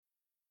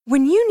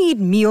When you need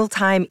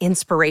mealtime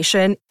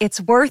inspiration,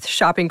 it's worth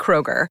shopping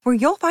Kroger, where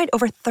you'll find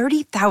over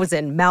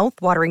 30,000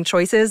 mouth-watering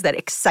choices that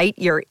excite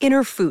your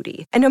inner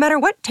foodie. And no matter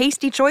what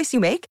tasty choice you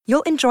make,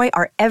 you'll enjoy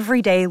our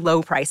everyday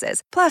low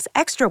prices, plus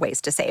extra ways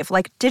to save,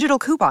 like digital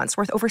coupons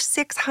worth over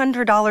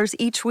 $600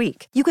 each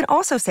week. You can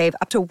also save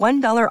up to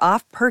 $1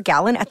 off per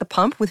gallon at the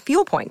pump with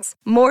fuel points.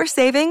 More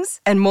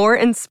savings and more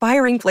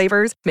inspiring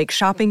flavors make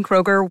shopping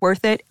Kroger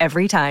worth it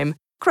every time.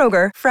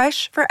 Kroger,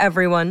 fresh for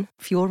everyone.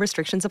 Fuel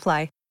restrictions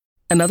apply.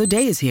 Another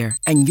day is here,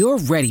 and you're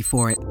ready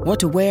for it. What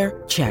to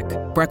wear? Check.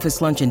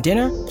 Breakfast, lunch, and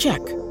dinner? Check.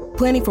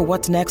 Planning for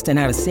what's next and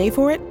how to save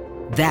for it?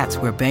 That's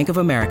where Bank of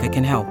America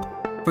can help.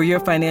 For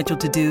your financial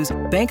to-dos,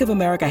 Bank of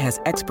America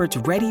has experts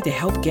ready to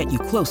help get you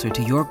closer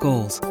to your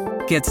goals.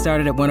 Get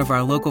started at one of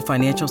our local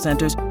financial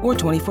centers or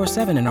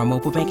 24/7 in our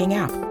mobile banking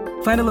app.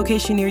 Find a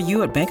location near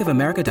you at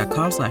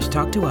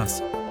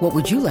bankofamerica.com/talktous. What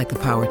would you like the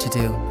power to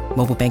do?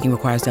 Mobile banking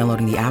requires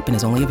downloading the app and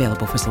is only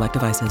available for select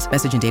devices.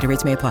 Message and data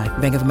rates may apply.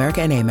 Bank of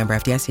America N.A., member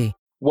FDIC.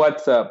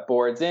 What's up,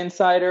 Boards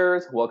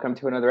Insiders? Welcome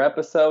to another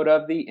episode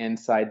of the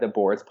Inside the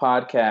Boards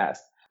podcast.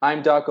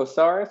 I'm Doc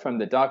Osara from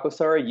the Doc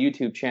Osara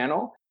YouTube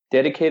channel,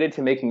 dedicated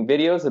to making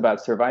videos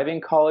about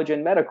surviving college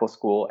and medical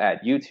school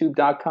at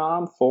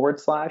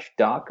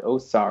youtube.com/Doc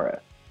Osara.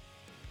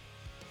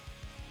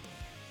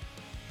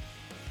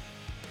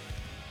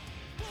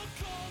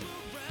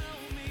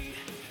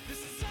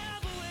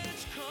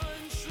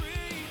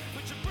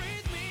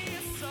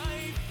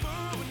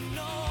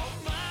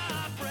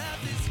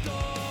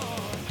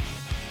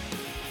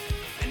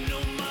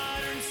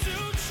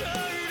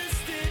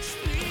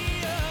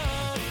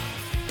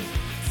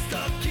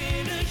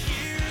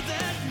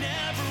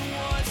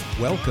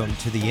 Welcome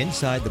to the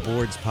Inside the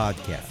Boards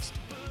podcast,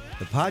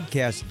 the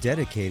podcast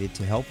dedicated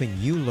to helping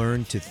you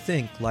learn to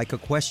think like a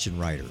question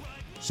writer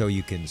so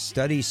you can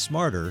study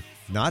smarter,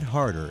 not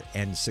harder,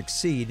 and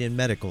succeed in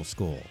medical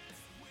school.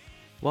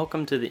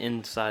 Welcome to the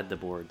Inside the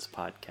Boards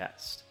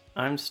podcast.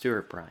 I'm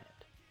Stuart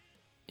Bryant.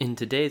 In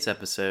today's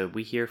episode,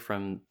 we hear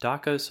from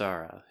Doc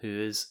Osara, who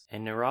is a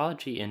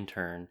neurology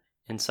intern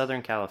in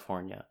Southern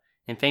California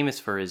and famous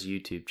for his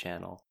YouTube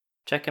channel.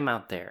 Check him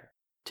out there.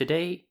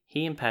 Today,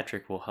 he and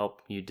Patrick will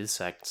help you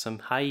dissect some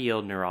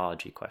high-yield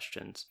neurology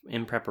questions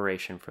in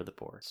preparation for the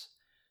boards.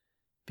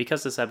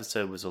 Because this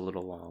episode was a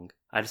little long,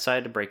 I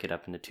decided to break it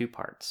up into two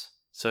parts,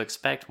 so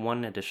expect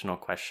one additional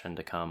question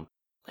to come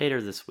later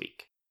this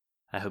week.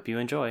 I hope you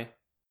enjoy.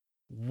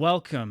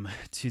 Welcome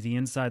to the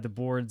Inside the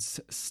Boards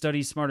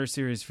Study Smarter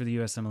series for the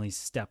USMLE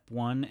Step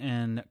 1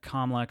 and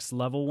COMLEX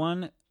Level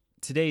 1.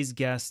 Today's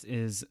guest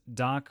is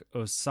Doc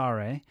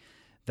Osara.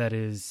 That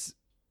is,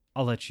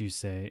 I'll let you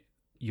say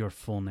your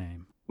full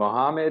name.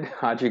 Mohammed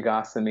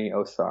Hajigasimi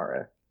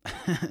Osara.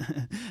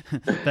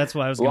 That's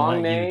why I was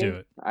going to let you do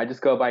it. I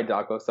just go by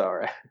Doc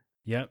Osara.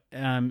 Yep.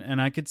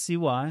 And I could see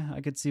why.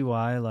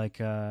 Like,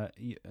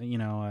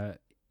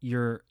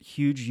 your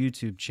huge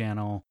YouTube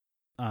channel,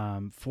 /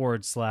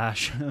 Mohammed,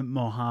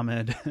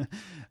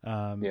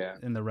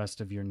 and the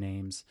rest of your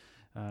names,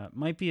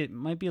 might be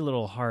a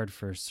little hard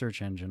for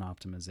search engine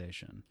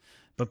optimization,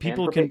 but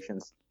people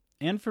patients.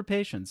 And for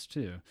patients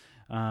too.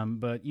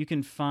 But you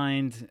can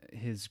find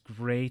his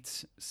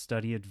great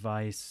study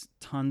advice,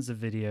 tons of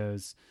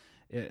videos,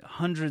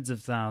 hundreds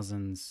of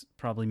thousands,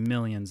 probably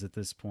millions at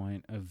this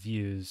point, of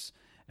views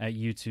at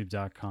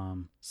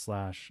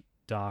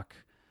youtube.com/Doc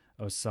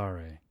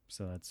Osara.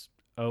 So that's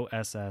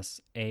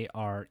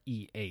OSSAREH,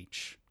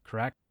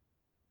 correct?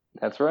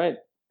 That's right.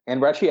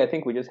 And Rachi, I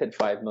think we just hit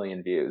 5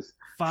 million views.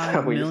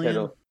 5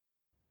 million?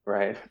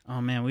 Right.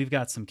 Oh man, we've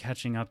got some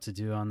catching up to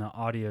do on the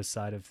audio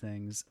side of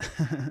things.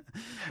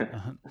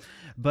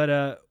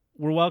 But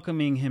we're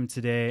welcoming him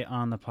today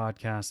on the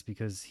podcast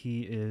because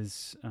he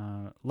is,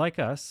 like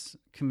us,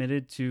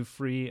 committed to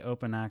free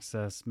open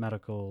access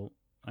medical,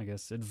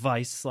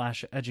 advice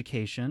 /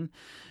 education,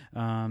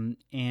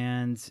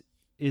 and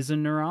is a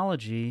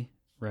neurology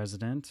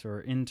resident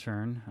or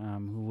intern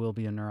who will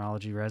be a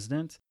neurology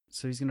resident.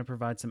 So he's going to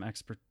provide some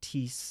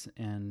expertise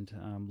and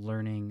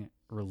learning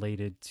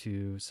related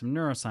to some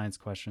neuroscience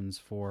questions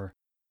for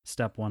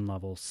Step 1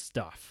 level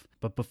stuff.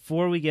 But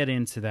before we get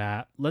into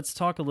that, let's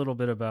talk a little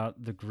bit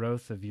about the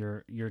growth of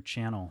your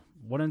channel.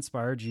 What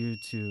inspired you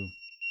to...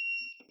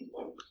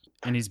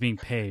 And he's being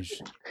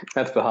paged.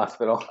 That's the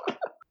hospital.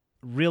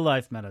 Real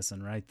life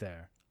medicine right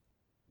there.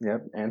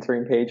 Yep,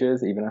 answering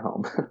pages, even at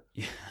home.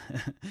 Yeah.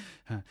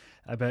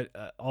 I bet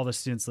all the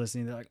students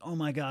listening, they're like, oh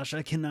my gosh,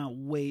 I cannot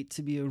wait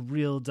to be a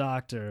real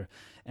doctor.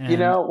 And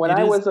when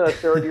I was a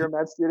third-year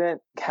med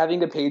student,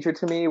 having a pager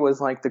to me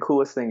was like the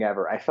coolest thing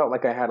ever. I felt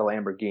like I had a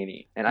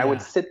Lamborghini. And I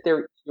would sit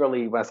there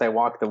eagerly as I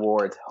walked the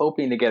wards,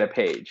 hoping to get a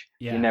page.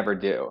 Yeah. You never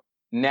do.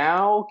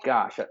 Now,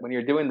 gosh, when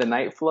you're doing the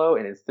night flow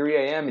and it's 3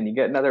 a.m. and you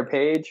get another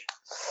page...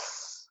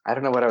 I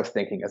don't know what I was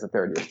thinking as a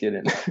third-year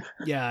student.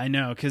 Yeah, I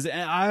know, because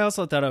I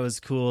also thought it was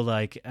cool,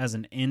 like, as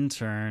an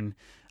intern,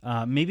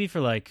 maybe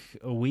for, like,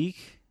 a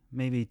week,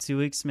 maybe 2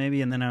 weeks,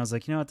 maybe, and then I was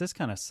like, you know what, this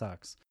kind of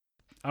sucks.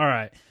 All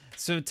right,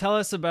 so tell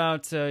us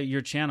about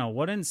your channel.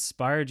 What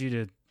inspired you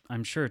to,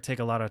 I'm sure, take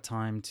a lot of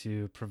time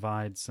to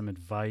provide some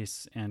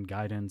advice and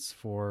guidance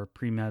for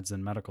pre-meds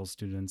and medical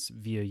students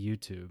via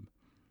YouTube.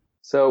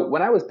 So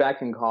when I was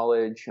back in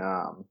college,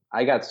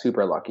 I got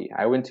super lucky.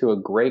 I went to a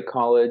great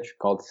college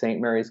called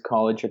St. Mary's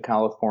College of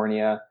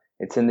California.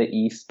 It's in the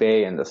East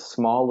Bay in the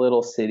small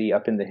little city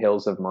up in the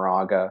hills of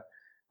Moraga.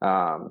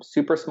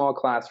 Super small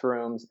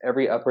classrooms.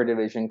 Every upper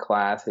division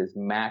class is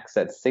maxed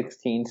at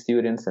 16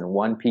 students and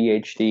 1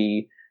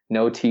 PhD.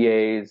 No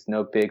TAs,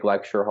 no big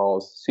lecture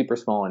halls, super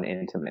small and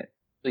intimate.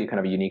 Really kind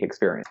of a unique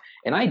experience.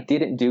 And I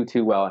didn't do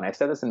too well. And I've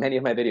said this in many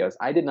of my videos.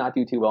 I did not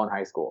do too well in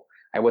high school.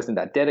 I wasn't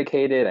that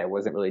dedicated. I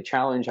wasn't really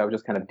challenged. I was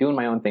just kind of doing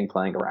my own thing,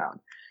 playing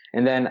around.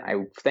 And then I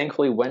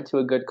thankfully went to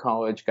a good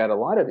college, got a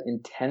lot of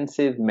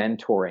intensive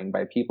mentoring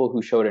by people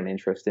who showed an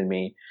interest in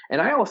me. And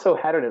I also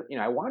had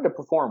I wanted to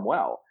perform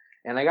well.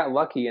 And I got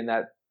lucky in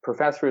that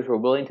professors were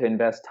willing to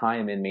invest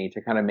time in me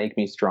to kind of make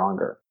me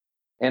stronger.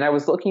 And I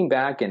was looking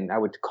back, and I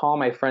would call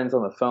my friends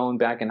on the phone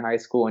back in high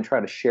school and try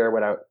to share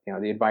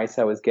the advice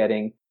I was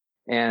getting.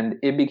 And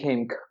it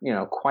became,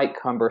 quite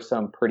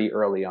cumbersome pretty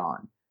early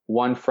on.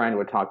 One friend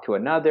would talk to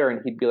another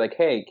and he'd be like,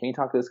 hey, can you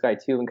talk to this guy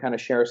too, and kind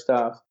of share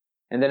stuff.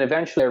 And then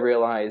eventually I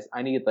realized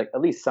I needed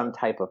at least some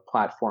type of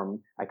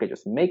platform. I could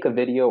just make a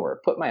video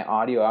or put my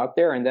audio out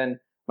there, and then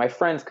my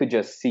friends could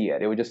just see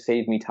it. It would just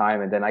save me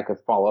time, and then I could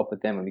follow up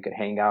with them and we could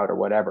hang out or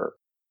whatever.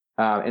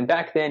 And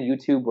back then,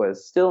 YouTube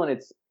was still in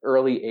its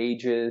early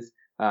ages.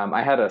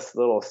 I had a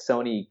little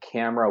Sony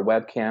camera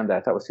webcam that I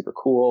thought was super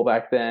cool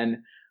back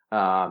then.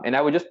 And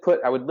I would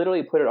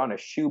literally put it on a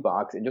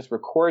shoebox and just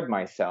record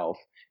myself,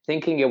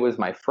 thinking it was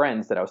my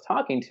friends that I was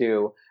talking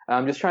to,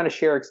 just trying to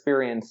share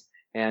experience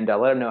and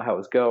let them know how it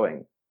was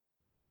going.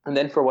 And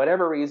then for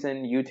whatever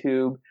reason,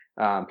 YouTube,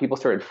 people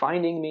started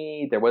finding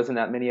me. There wasn't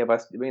that many of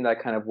us doing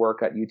that kind of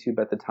work at YouTube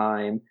at the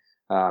time.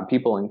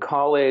 People in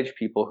college,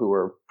 people who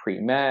were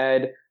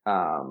pre-med,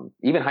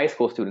 even high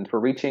school students were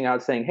reaching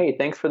out saying, hey,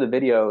 thanks for the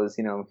videos.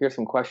 Here's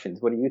some questions.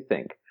 What do you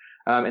think?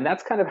 And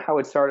that's kind of how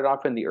it started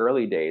off in the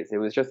early days. It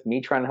was just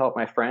me trying to help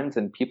my friends,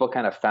 and people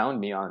kind of found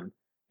me on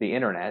the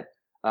internet.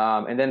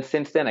 And then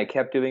since then, I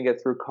kept doing it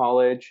through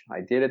college. I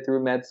did it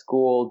through med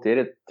school, did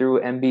it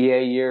through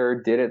MBA year,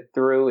 did it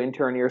through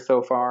intern year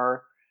so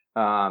far.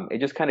 It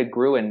just kind of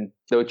grew, and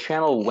the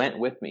channel went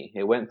with me.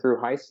 It went through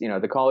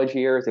the college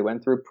years. It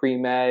went through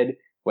pre-med,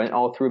 went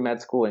all through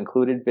med school,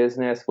 included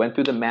business, went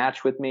through the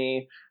match with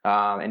me,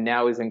 and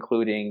now is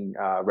including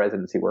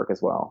residency work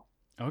as well.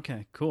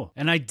 Okay, cool.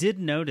 And I did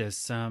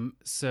notice,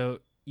 so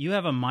you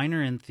have a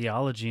minor in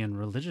theology and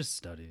religious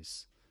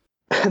studies.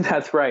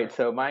 That's right.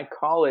 So my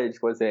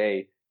college was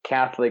a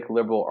Catholic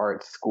liberal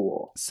arts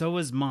school. So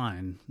was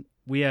mine.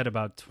 We had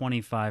about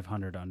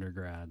 2,500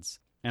 undergrads.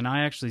 And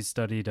I actually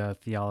studied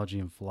theology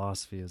and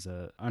philosophy as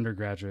an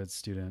undergraduate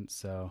student.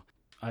 So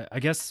I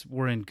guess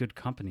we're in good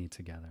company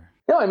together.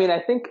 No, I mean,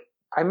 I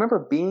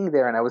remember being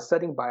there, and I was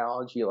studying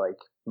biology like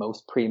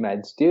most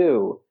pre-meds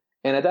do.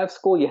 And at that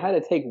school, you had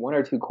to take 1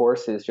 or 2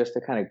 courses just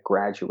to kind of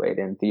graduate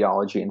in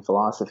theology and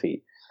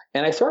philosophy.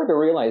 And I started to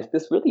realize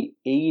this really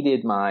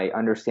aided my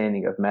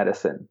understanding of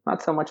medicine,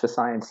 not so much the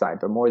science side,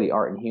 but more the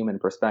art and human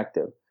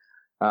perspective.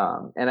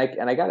 And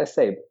I got to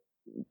say,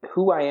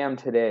 who I am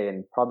today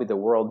and probably the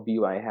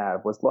worldview I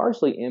have was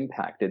largely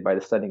impacted by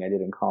the studying I did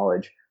in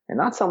college, and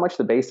not so much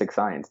the basic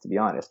science, to be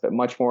honest, but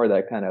much more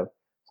that kind of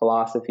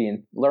philosophy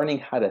and learning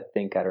how to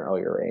think at an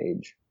earlier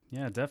age.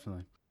 Yeah,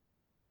 definitely.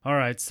 All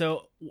right.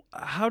 So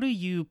how do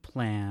you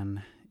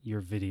plan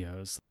your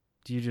videos?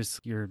 Do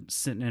you're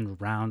sitting in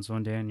rounds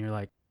one day and you're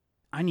like,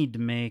 I need to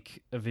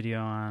make a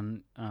video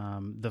on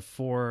the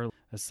 4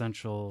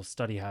 essential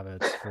study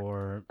habits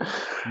for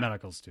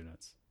medical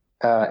students?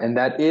 And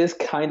that is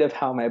kind of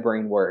how my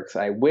brain works.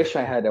 I wish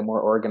I had a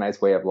more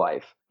organized way of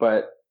life,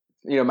 but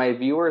my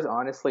viewers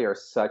honestly are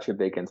such a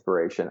big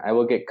inspiration. I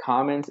will get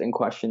comments and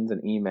questions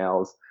and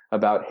emails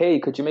about, hey,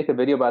 could you make a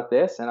video about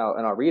this? And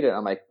I'll read it.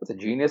 I'm like, that's a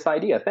genius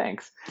idea.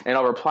 Thanks. And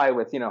I'll reply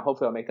with,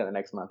 hopefully I'll make that the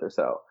next month or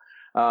so.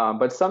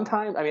 But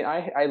sometimes,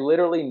 I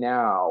literally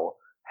now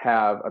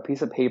have a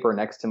piece of paper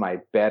next to my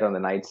bed on the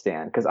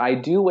nightstand, because I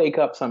do wake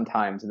up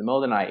sometimes in the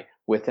middle of the night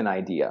with an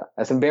idea,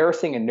 as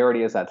embarrassing and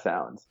nerdy as that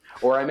sounds.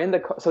 Or I'm in the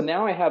car. So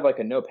now I have like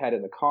a notepad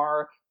in the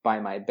car by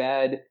my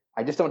bed.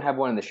 I just don't have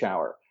one in the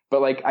shower.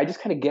 But I just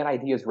kind of get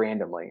ideas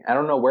randomly. I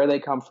don't know where they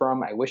come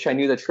from. I wish I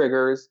knew the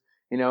triggers.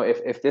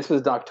 If this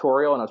was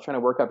doctoral and I was trying to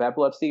work up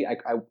epilepsy, I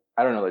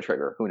don't know the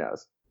trigger. Who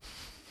knows?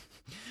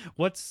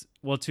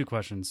 2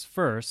 questions.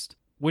 First,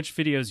 which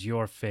video is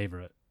your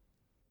favorite?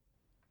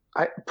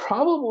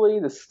 Probably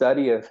the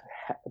study of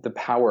the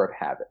power of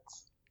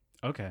habits.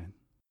 Okay.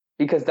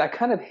 Because that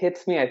kind of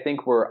hits me, I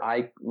think, where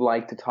I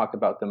like to talk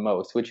about the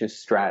most, which is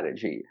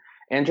strategy.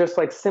 And just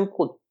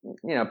simple,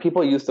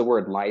 people use the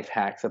word life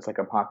hacks. That's a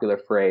popular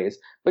phrase,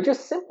 but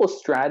just simple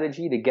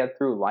strategy to get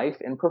through life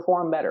and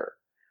perform better.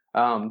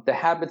 The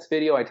habits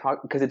video, I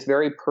talk, because it's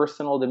very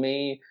personal to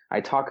me.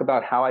 I talk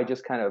about how I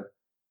just kind of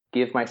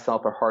give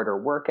myself a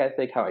harder work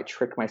ethic, how I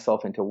trick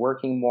myself into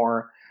working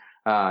more.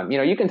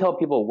 You can tell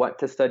people what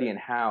to study and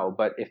how,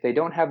 but if they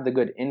don't have the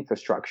good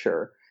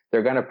infrastructure,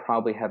 they're going to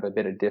probably have a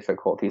bit of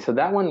difficulty. So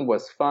that one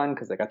was fun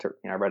because I got to,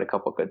 I read a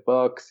couple good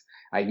books.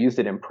 I used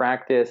it in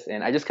practice,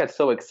 and I just got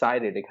so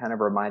excited. It kind of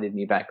reminded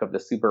me back of the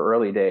super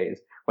early days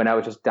when I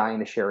was just dying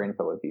to share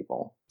info with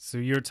people. So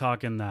you're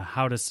talking the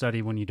how to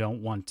study when you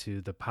don't want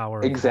to, the power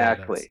of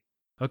Exactly. habits.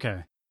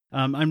 Okay.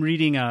 I'm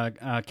reading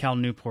Cal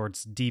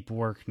Newport's Deep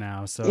Work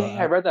now. So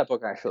yeah, I read that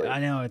book actually. I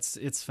know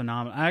it's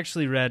phenomenal. I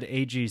actually read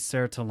A.G.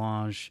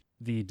 Sertillange,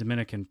 the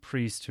Dominican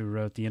priest who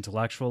wrote The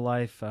Intellectual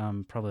Life,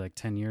 probably like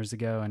 10 years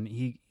ago, and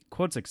he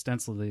quotes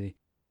extensively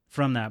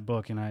from that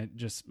book. And I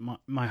just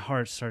my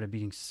heart started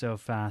beating so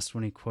fast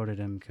when he quoted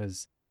him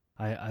because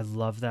I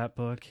love that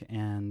book,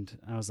 and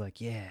I was like,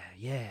 yeah,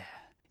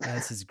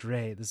 this is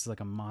great. This is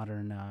like a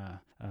modern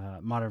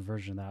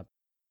version of that.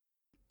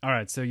 All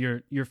right, so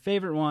your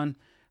favorite one.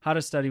 How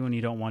to study when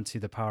you don't want to,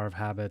 the power of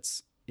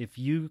habits. If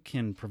you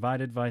can provide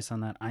advice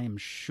on that, I am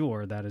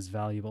sure that is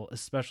valuable,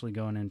 especially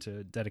going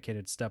into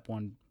dedicated step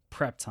one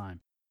prep time.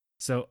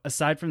 So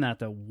aside from that,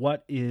 though,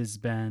 what has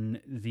been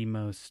the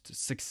most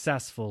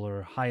successful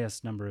or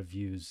highest number of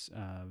views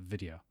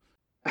video?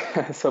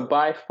 So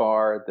by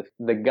far,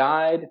 the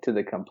guide to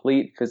the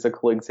complete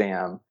physical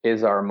exam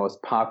is our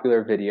most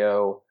popular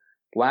video.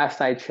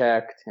 Last I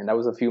checked, and that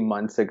was a few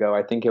months ago,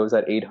 I think it was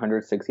at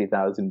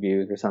 860,000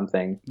 views or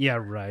something. Yeah,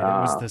 right. It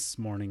was this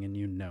morning, and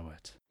you know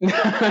it.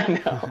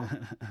 I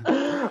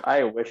know.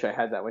 I wish I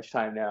had that much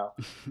time now.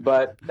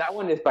 But that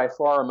one is by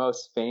far our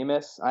most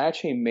famous. I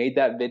actually made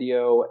that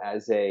video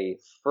as a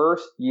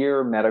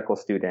first-year medical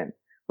student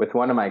with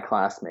one of my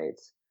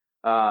classmates.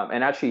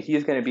 And actually,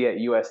 he's going to be at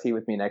USC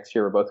with me next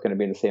year. We're both going to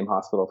be in the same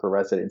hospital for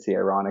residency,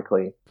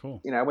 ironically.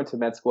 Cool. I went to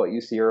med school at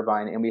UC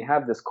Irvine, and we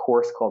have this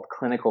course called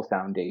Clinical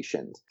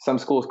Foundations. Some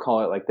schools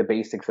call it like the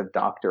basics of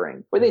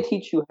doctoring, where they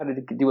teach you how to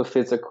do a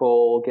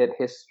physical, get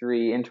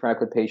history,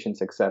 interact with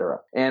patients, etc.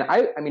 And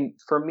I mean,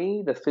 for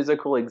me, the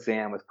physical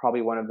exam was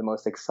probably one of the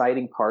most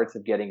exciting parts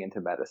of getting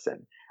into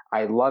medicine.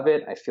 I love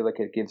it. I feel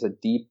like it gives a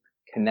deep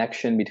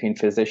connection between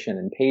physician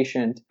and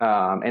patient.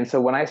 And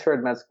so when I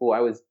started med school, I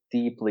was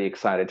deeply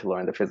excited to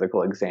learn the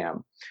physical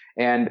exam.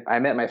 And I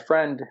met my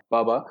friend,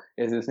 Bubba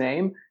is his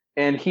name,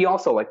 and he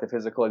also liked the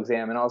physical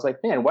exam. And I was like,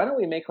 man, why don't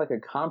we make like a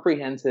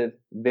comprehensive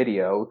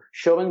video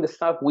showing the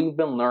stuff we've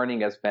been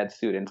learning as med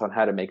students on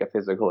how to make a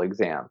physical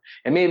exam?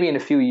 And maybe in a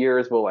few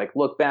years, we'll like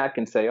look back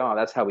and say, oh,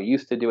 that's how we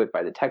used to do it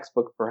by the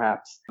textbook,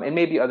 perhaps. And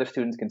maybe other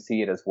students can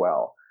see it as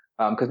well.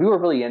 Because we were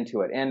really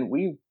into it. And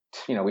we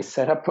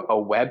set up a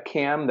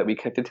webcam that we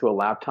connected to a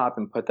laptop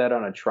and put that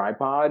on a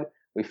tripod.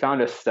 We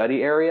found a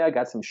study area,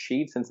 got some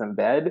sheets and some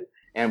bed,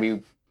 and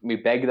we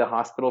begged the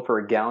hospital for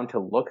a gown to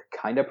look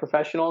kind of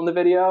professional in the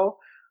video.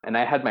 And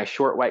I had my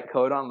short white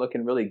coat on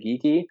looking really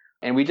geeky.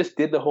 And we just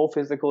did the whole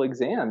physical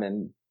exam.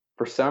 And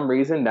for some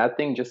reason, that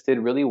thing just did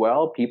really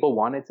well. People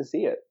wanted to see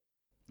it.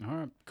 All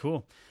right,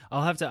 cool.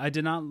 I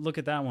did not look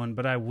at that one,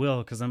 but I will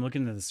because I'm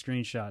looking at the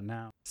screenshot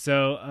now.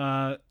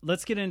 So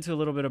let's get into a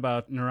little bit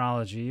about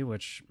neurology,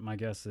 which my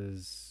guess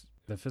is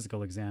the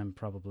physical exam,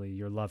 probably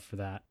your love for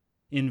that,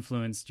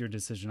 influenced your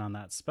decision on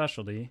that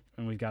specialty.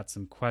 And we've got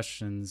some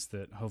questions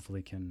that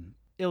hopefully can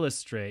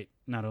illustrate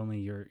not only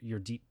your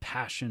deep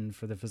passion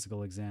for the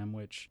physical exam,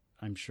 which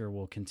I'm sure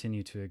will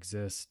continue to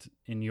exist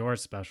in your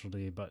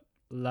specialty, but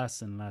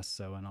less and less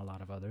so in a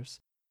lot of others.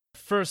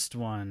 First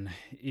one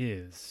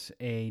is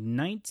a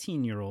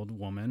 19-year-old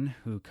woman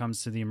who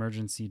comes to the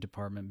emergency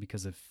department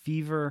because of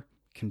fever,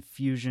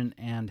 confusion,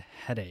 and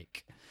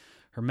headache.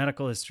 Her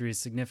medical history is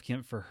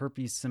significant for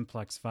herpes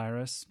simplex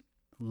virus.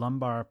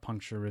 Lumbar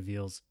puncture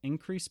reveals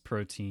increased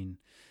protein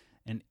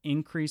and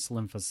increased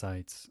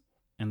lymphocytes,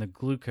 and the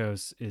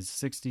glucose is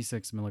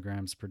 66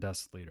 milligrams per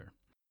deciliter.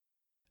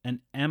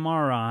 An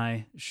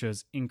MRI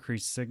shows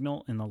increased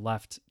signal in the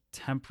left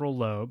temporal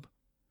lobe.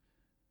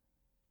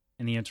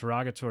 And the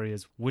interrogatory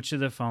is, which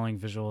of the following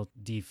visual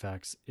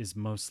defects is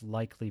most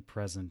likely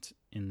present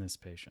in this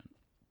patient?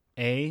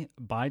 A,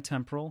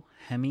 bitemporal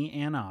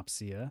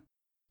hemianopsia,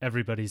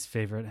 everybody's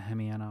favorite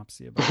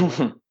hemianopsia, by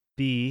the way.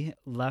 B,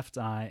 left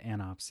eye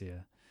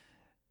anopsia.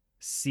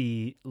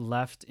 C,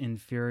 left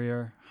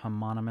inferior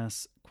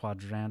homonymous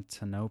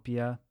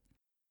quadrantanopia.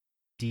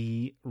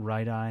 D,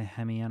 right eye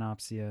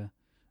hemianopsia.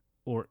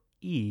 Or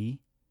E,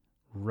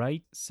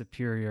 right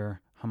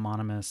superior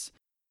homonymous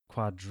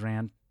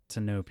quadrantanopia.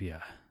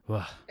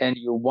 Ugh. And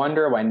you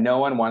wonder why no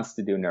one wants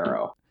to do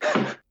neuro.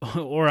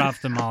 Or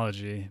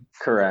ophthalmology.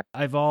 Correct.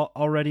 I've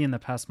already in the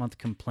past month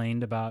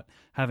complained about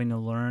having to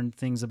learn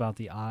things about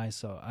the eye,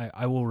 so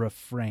I will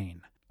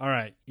refrain. All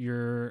right,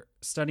 you're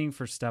studying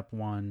for step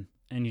one,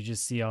 and you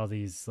just see all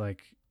these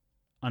like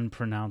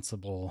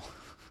unpronounceable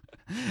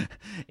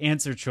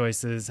answer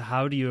choices.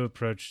 How do you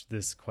approach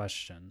this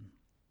question?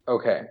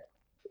 Okay.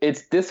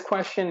 This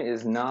question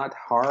is not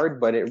hard,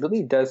 but it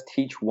really does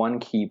teach one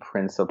key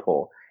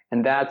principle.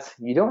 And that's,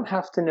 you don't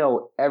have to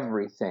know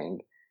everything.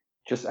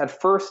 Just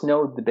at first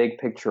know the big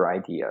picture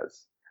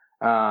ideas.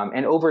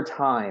 And over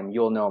time,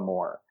 you'll know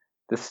more.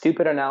 The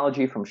stupid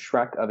analogy from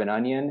Shrek of an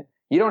onion,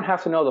 you don't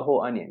have to know the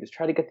whole onion. Just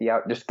try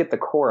to just get the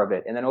core of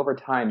it. And then over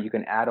time, you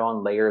can add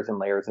on layers and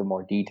layers of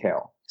more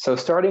detail. So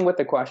starting with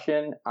the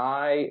question,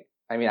 I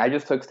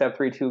just took step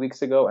 3 2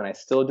 weeks ago, and I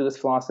still do this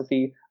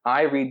philosophy.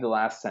 I read the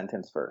last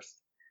sentence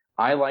first.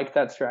 I like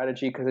that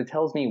strategy because it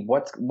tells me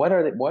what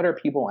are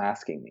people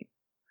asking me.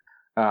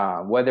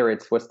 Whether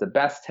it's what's the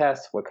best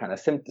test, what kind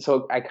of symptoms.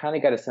 So I kind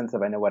of get a sense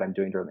of I know what I'm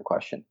doing during the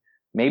question.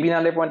 Maybe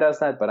not everyone does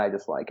that, but I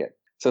just like it.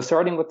 So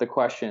starting with the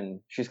question,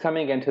 she's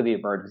coming into the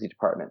emergency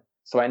department.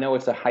 So I know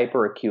it's a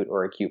hyperacute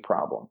or acute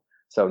problem.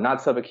 So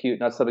not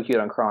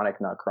subacute on chronic,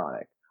 not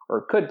chronic. Or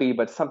it could be,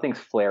 but something's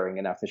flaring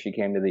enough that she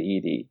came to the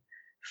ED.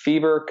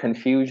 Fever,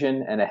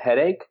 confusion, and a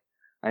headache.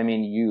 I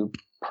mean, you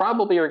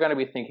probably are going to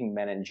be thinking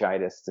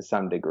meningitis to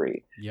some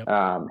degree. Yep.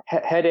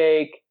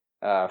 Headache,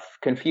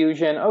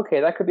 confusion.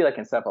 Okay, that could be like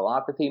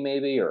encephalopathy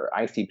maybe, or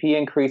ICP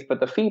increase, but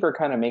the fever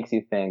kind of makes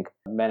you think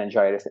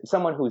meningitis.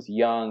 Someone who's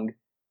young,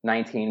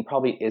 19,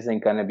 probably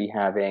isn't going to be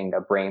having a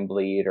brain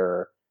bleed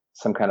or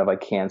some kind of like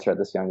cancer at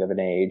this young of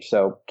an age.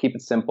 So keep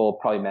it simple,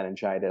 probably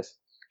meningitis.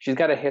 She's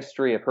got a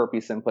history of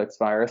herpes simplex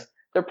virus.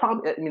 They're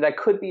probably, that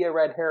could be a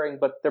red herring,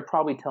 but they're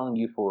probably telling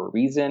you for a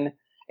reason.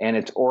 And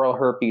it's oral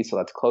herpes, so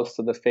that's close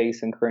to the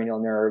face and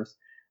cranial nerves.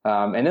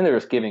 And then they're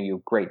just giving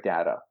you great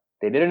data.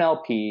 They did an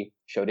LP,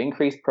 showed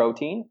increased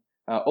protein.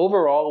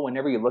 Overall,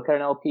 whenever you look at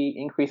an LP,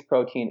 increased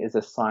protein is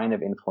a sign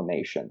of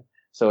inflammation.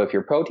 So if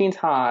your protein's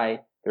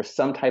high, there's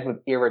some type of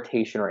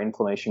irritation or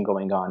inflammation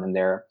going on in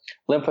there.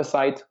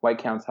 Lymphocytes, white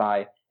count's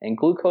high, and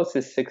glucose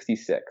is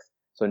 66.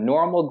 So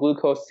normal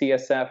glucose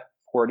CSF,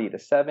 40 to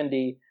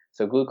 70.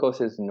 So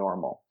glucose is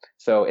normal.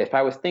 So if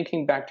I was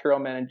thinking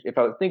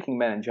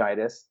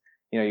meningitis,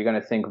 you're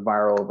going to think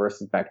viral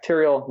versus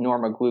bacterial.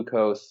 Normal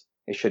glucose,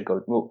 it should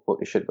go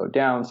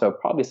down. So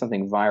probably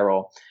something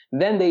viral.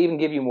 Then they even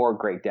give you more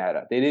great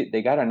data.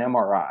 They got an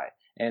MRI,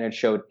 and it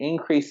showed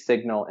increased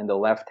signal in the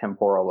left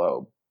temporal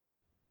lobe.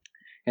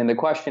 And the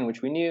question,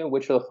 which we knew,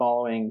 which of the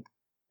following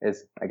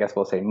is, I guess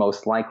we'll say,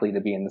 most likely to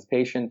be in this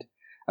patient.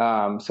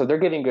 So they're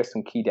giving us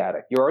some key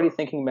data. You're already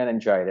thinking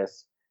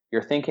meningitis.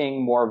 You're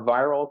thinking more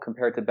viral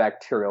compared to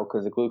bacterial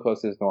because the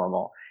glucose is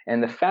normal.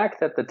 And the fact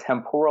that the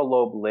temporal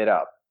lobe lit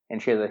up and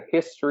she has a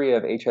history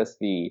of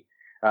HSV,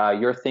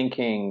 you're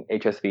thinking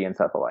HSV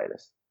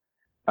encephalitis.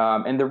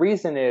 And the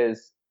reason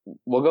is,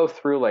 we'll go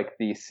through like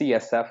the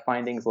CSF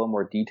findings a little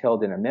more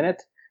detailed in a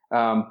minute,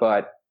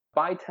 but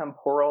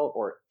bitemporal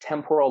or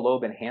temporal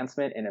lobe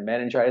enhancement in a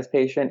meningitis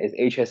patient is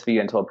HSV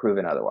until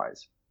proven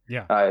otherwise.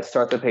 Yeah.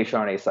 Start the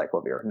patient on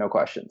acyclovir, no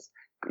questions.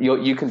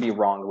 You can be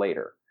wrong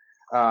later.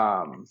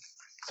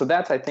 So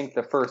that's, I think,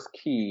 the first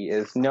key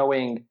is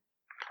knowing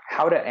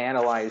how to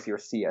analyze your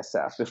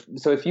CSF.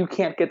 So if you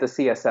can't get the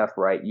CSF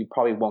right, you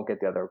probably won't get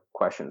the other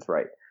questions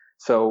right.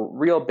 So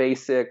real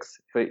basics,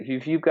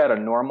 if you've got a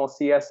normal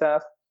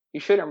CSF, you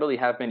shouldn't really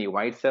have many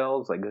white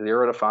cells, like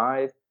 0 to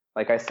 5.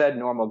 Like I said,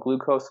 normal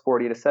glucose,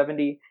 40 to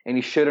 70, and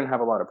you shouldn't have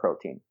a lot of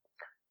protein.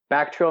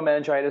 Bacterial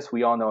meningitis,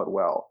 we all know it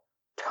well.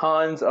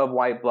 Tons of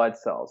white blood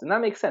cells. And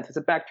that makes sense. It's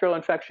a bacterial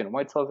infection.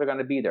 White cells are going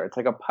to be there. It's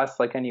like a pus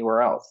like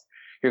anywhere else.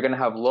 You're going to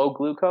have low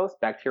glucose,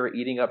 bacteria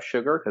eating up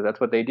sugar, because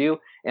that's what they do.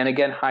 And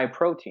again, high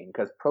protein,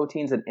 because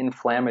protein's an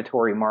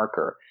inflammatory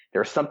marker.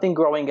 There's something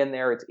growing in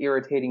there. It's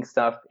irritating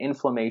stuff,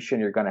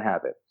 inflammation, you're going to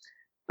have it.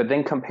 But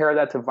then compare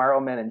that to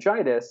viral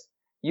meningitis.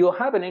 You'll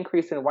have an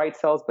increase in white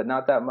cells, but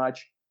not that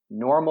much.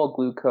 Normal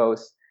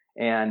glucose,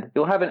 and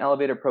you'll have an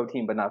elevated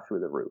protein, but not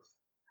through the roof.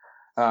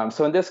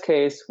 So in this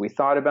case, we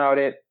thought about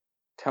it.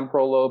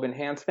 Temporal lobe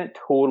enhancement,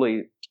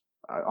 totally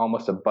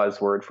almost a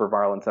buzzword for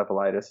viral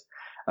encephalitis.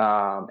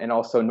 And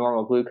also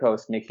normal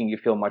glucose, making you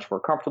feel much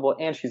more comfortable,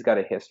 and she's got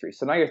a history.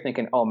 So now you're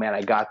thinking, oh man,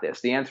 I got this.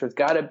 The answer's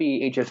got to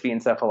be HSV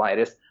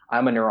encephalitis.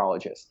 I'm a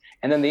neurologist.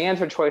 And then the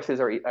answer choices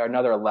are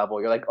another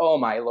level. You're like, oh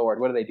my Lord,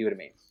 what do they do to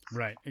me?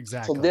 Right,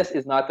 exactly. So this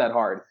is not that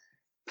hard.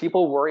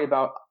 People worry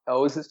about,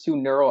 oh, is this too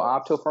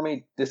neuro-opto for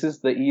me? This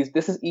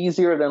is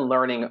easier than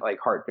learning like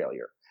heart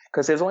failure,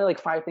 because there's only like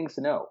 5 things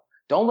to know.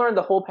 Don't learn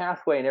the whole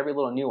pathway and every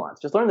little nuance.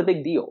 Just learn the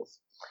big deals.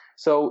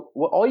 So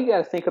all you got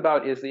to think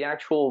about is the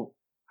actual,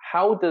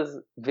 how does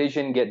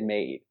vision get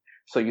made?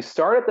 So you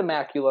start at the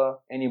macula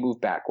and you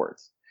move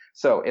backwards.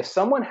 So if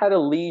someone had a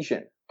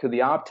lesion to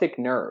the optic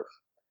nerve,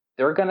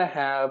 they're going to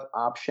have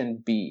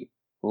option B,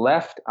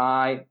 left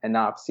eye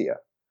anopsia.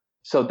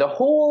 So the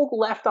whole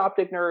left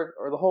optic nerve,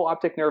 or the whole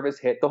optic nerve is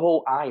hit, the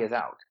whole eye is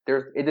out.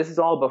 This is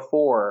all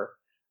before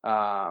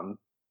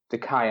the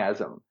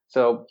chiasm.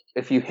 So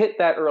if you hit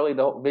that early,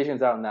 the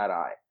vision's out in that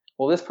eye.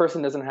 Well, this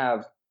person doesn't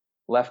have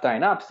left eye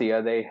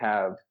anopsia. They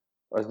have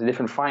a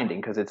different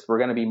finding, because we're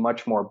going to be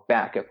much more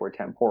back if we're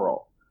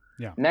temporal.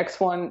 Yeah.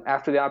 Next one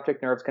after the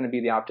optic nerve is going to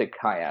be the optic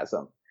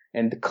chiasm.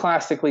 And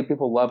classically,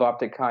 people love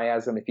optic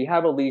chiasm. If you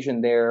have a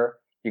lesion there,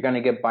 you're going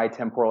to get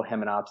bitemporal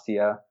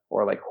hemanopsia,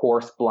 or like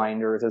horse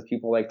blinders, as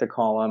people like to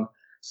call them.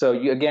 So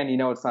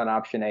it's not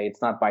option A.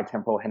 It's not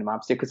bitemporal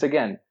hemanopsia, because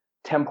again,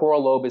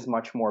 temporal lobe is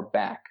much more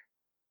back.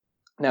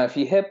 Now, if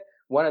you hit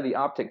one of the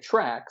optic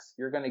tracts,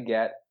 you're going to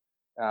get,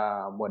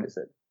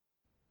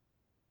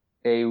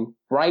 a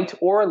right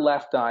or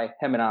left eye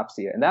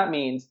hemanopsia. And that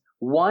means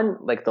one,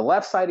 like the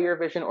left side of your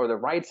vision or the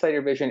right side of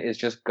your vision is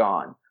just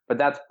gone, but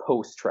that's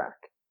post-track.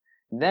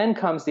 Then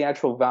comes the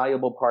actual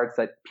valuable parts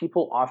that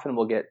people often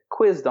will get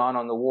quizzed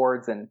on the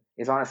wards, and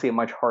is honestly a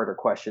much harder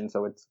question,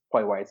 so it's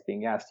probably why it's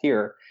being asked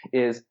here,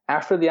 is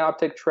after the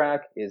optic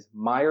tract is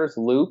Meyer's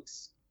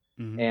loops,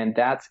 and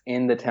that's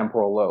in the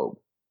temporal lobe.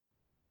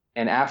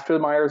 And after the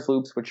Meyer's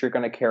loops, what you're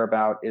going to care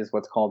about is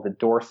what's called the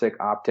Dorsic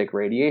optic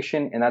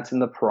radiation, and that's in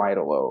the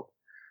parietal lobe.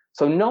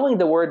 So knowing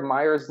the word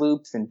Meyer's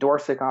loops and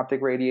Dorsic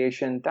optic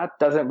radiation, that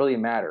doesn't really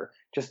matter.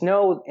 Just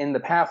know in the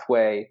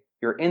pathway,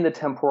 you're in the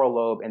temporal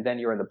lobe, and then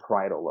you're in the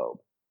parietal lobe.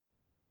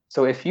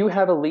 So if you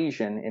have a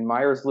lesion in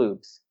Meyer's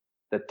loops,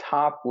 the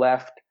top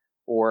left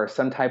or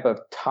some type of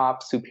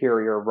top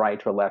superior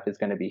right or left is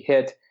going to be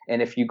hit.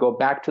 And if you go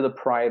back to the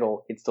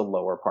parietal, it's the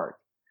lower part.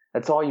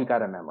 That's all you got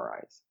to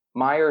memorize.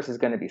 Meyer's is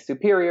going to be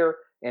superior,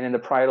 and in the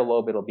parietal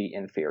lobe, it'll be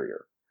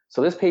inferior.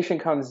 So this patient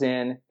comes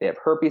in, they have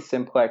herpes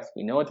simplex.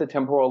 We know it's a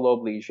temporal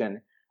lobe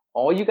lesion.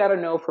 All you got to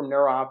know from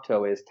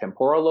neuro-opto is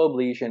temporal lobe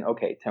lesion.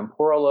 Okay,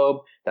 temporal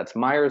lobe, that's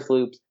Meyer's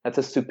loops. That's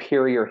a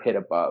superior hit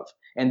above.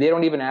 And they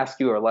don't even ask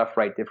you a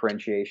left-right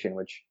differentiation,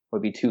 which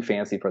would be too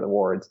fancy for the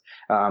wards.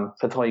 So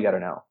that's all you got to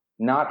know.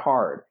 Not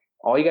hard.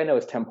 All you got to know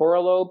is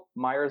temporal lobe,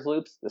 Meyer's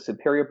loops, the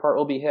superior part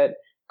will be hit.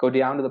 Go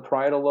down to the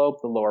parietal lobe,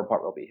 the lower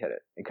part will be hit.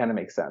 It kind of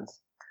makes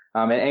sense.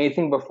 And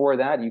anything before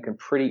that, you can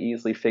pretty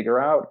easily figure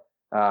out.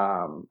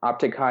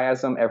 Optic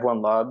chiasm,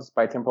 everyone loves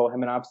bitemporal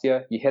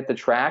hymenopsia. You hit the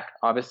tract,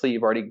 obviously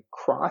you've already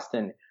crossed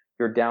and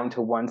you're down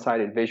to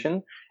one-sided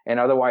vision, and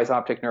otherwise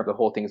optic nerve, the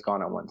whole thing's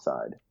gone on one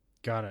side.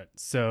 Got it.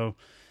 So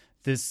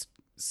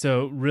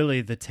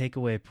really the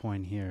takeaway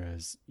point here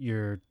is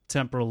your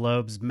temporal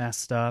lobe's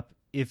messed up.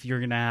 If you're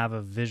going to have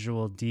a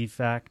visual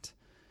defect,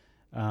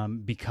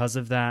 because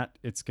of that,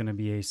 it's going to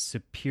be a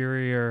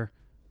superior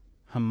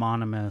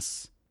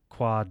homonymous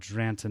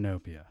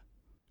quadrantinopia,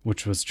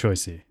 which was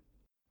choice E.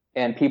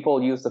 And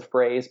people use the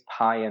phrase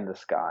pie in the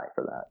sky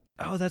for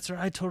that. Oh, that's right.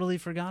 I totally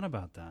forgot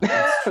about that.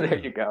 There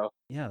you go.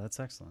 Yeah, that's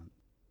excellent.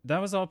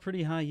 That was all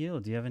pretty high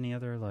yield. Do you have any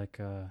other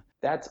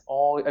That's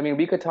all. I mean,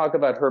 we could talk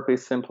about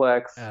herpes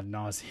simplex. Ad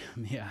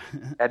nauseum, yeah.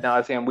 Ad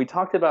nauseum. We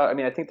talked about,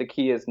 I think the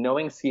key is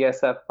knowing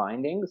CSF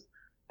findings,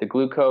 the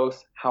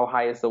glucose, how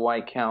high is the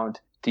white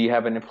count, do you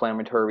have an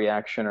inflammatory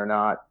reaction or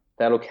not?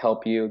 That'll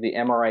help you. The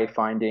MRI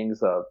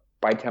findings of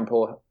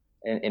bitemporal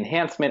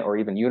enhancement or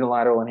even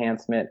unilateral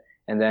enhancement.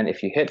 And then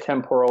if you hit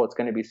temporal, it's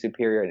going to be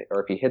superior.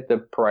 Or if you hit the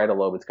parietal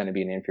lobe, it's going to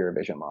be an inferior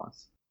vision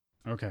loss.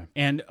 Okay.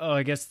 And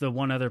I guess the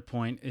one other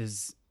point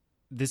is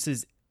this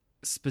is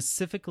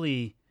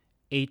specifically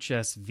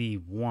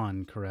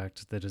HSV1,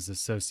 correct, that is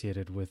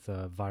associated with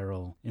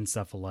viral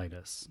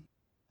encephalitis.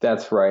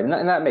 That's right.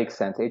 And that makes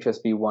sense.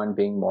 HSV1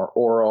 being more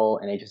oral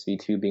and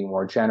HSV2 being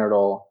more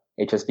genital.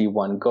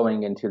 HSV1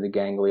 going into the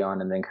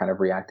ganglion and then kind of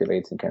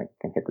reactivates and can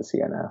hit the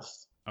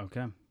CNS.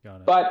 Okay, got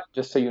it. But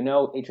just so you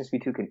know,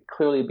 HSV2 can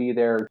clearly be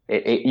there.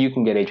 You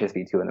can get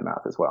HSV2 in the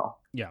mouth as well.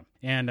 Yeah,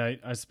 and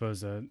I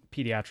suppose a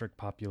pediatric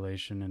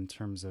population in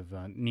terms of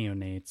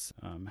neonates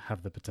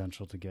have the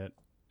potential to get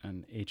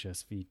an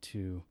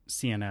HSV2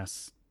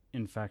 CNS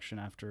infection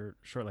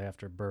shortly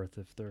after birth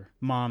if their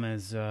mom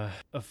is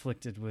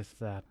afflicted with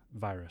that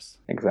virus.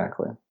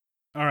 Exactly.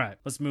 All right,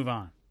 let's move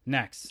on.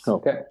 Next.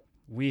 Okay.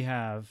 We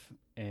have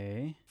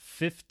a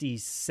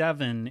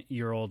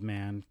 57-year-old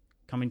man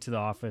coming to the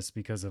office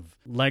because of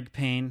leg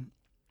pain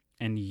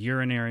and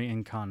urinary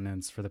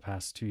incontinence for the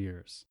past 2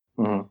 years.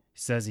 Mm-hmm. He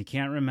says he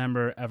can't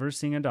remember ever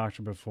seeing a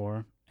doctor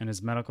before, and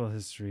his medical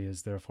history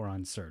is therefore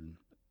uncertain.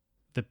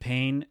 The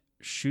pain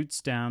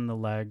shoots down the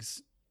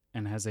legs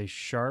and has a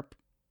sharp,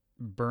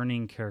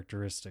 burning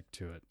characteristic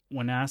to it.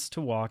 When asked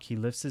to walk, he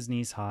lifts his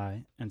knees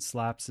high and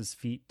slaps his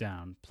feet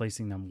down,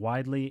 placing them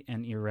widely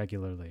and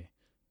irregularly.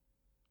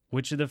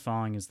 Which of the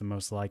following is the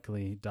most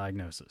likely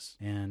diagnosis?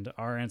 And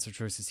our answer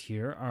choices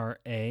here are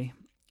A,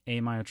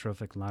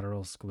 amyotrophic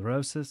lateral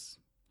sclerosis,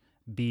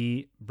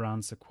 B,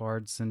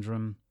 Brown-Séquard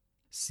syndrome,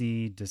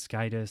 C,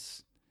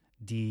 discitis,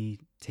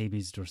 D,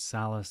 tabes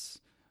dorsalis,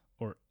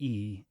 or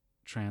E,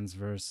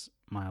 transverse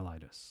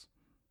myelitis.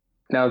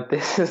 Now,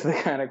 this is the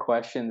kind of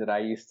question that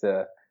I used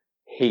to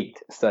hate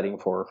studying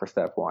for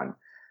step one.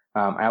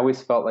 I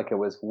always felt like it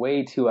was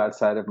way too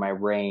outside of my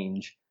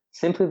range,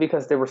 simply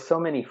because there were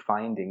so many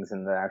findings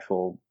in the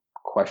actual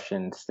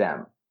question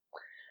stem.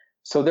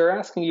 So they're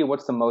asking you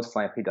what's the most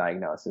likely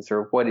diagnosis,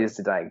 or what is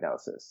the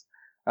diagnosis?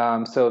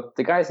 So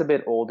the guy's a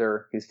bit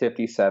older, he's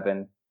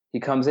 57, he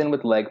comes in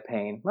with leg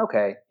pain.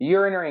 Okay,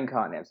 urinary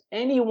incontinence.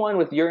 Anyone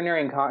with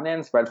urinary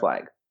incontinence, red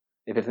flag.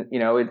 If it's,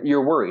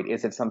 you're worried,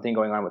 is it something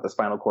going on with the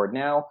spinal cord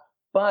now?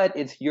 But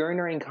it's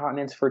urinary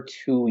incontinence for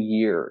 2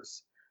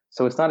 years.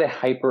 So it's not a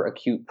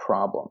hyperacute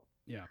problem.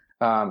 Yeah.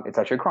 It's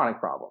actually a chronic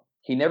problem.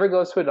 He never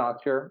goes to a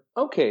doctor.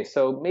 Okay,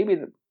 so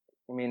maybe,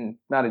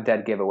 not a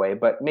dead giveaway,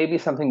 but maybe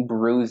something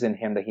bruised in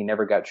him that he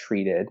never got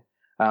treated.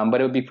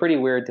 But it would be pretty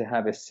weird to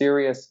have a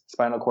serious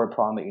spinal cord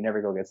problem that you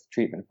never go get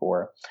treatment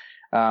for.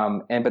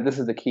 But this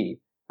is the key.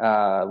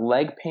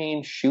 Leg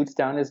pain shoots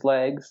down his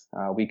legs.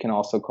 We can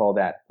also call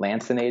that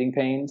lancinating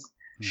pains.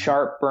 Mm-hmm.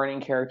 Sharp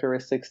burning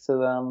characteristics to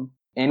them.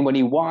 And when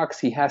he walks,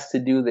 he has to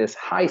do this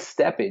high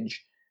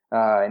steppage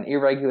an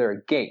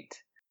irregular gait.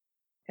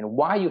 And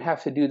why you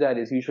have to do that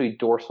is usually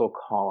dorsal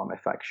column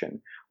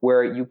affection,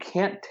 where you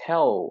can't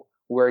tell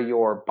where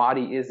your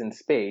body is in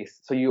space,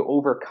 so you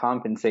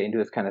overcompensate into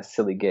this kind of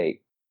silly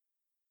gait.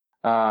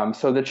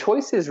 So the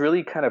choices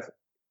really kind of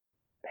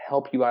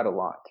help you out a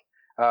lot.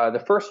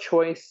 The first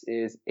choice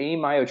is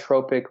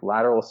amyotropic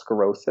lateral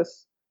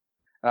sclerosis.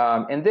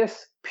 And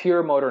this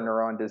pure motor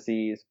neuron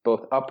disease,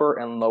 both upper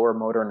and lower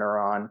motor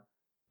neuron,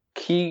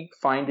 key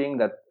finding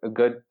that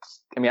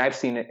I've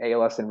seen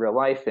ALS in real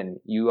life, and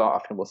you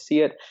often will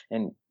see it.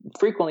 And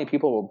frequently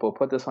people will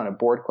put this on a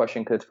board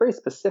question because it's very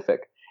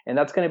specific, and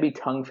that's going to be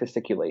tongue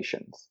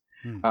fasciculations.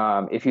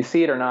 If you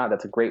see it or not,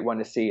 that's a great one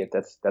to see.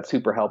 That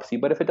super helps you.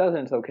 But if it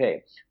doesn't, it's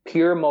okay.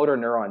 Pure motor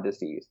neuron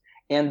disease.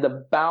 And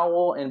the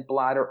bowel and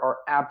bladder are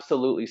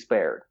absolutely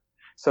spared.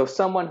 So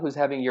someone who's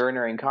having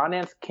urinary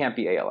incontinence can't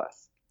be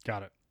ALS.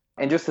 Got it.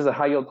 And just as a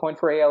high yield point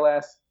for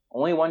ALS,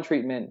 only one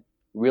treatment,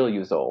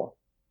 Riluzole.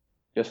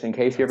 Just in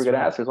case you ever get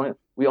asked,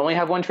 we only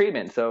have one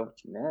treatment. So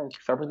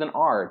start with an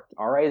R,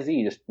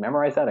 R-I-Z. Just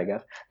memorize that, I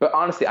guess. But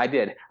honestly, I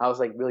did. I was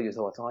like,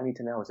 Riluzole, that's all I need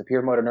to know. It's a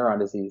pure motor neuron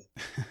disease.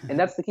 And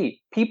that's the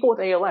key. People with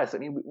ALS,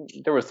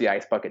 there was the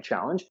ice bucket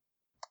challenge,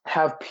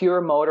 have pure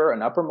motor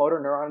and upper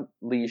motor neuron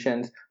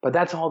lesions, but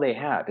that's all they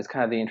have. It's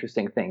kind of the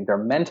interesting thing. They're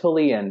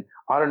mentally and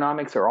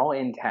autonomics are all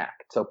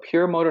intact. So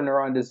pure motor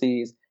neuron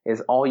disease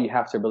is all you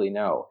have to really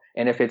know.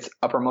 And if it's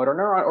upper motor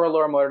neuron or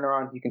lower motor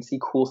neuron, you can see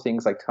cool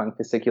things like tongue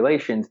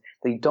fasciculations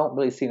that you don't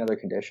really see in other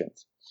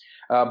conditions.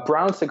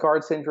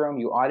 Brown-Séquard syndrome,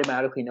 you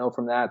automatically know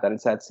from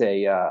that's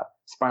a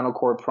spinal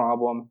cord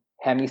problem,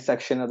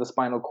 hemisection of the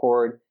spinal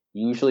cord,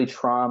 usually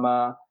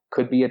trauma,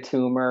 could be a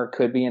tumor,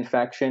 could be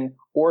infection,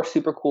 or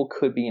super cool,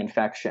 could be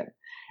infection.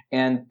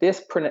 And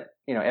this,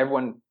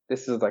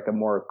 this is like a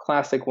more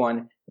classic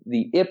one,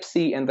 the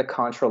IPSY and the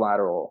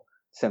contralateral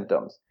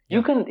symptoms.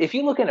 If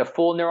you look in a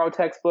full neuro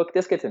textbook,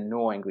 this gets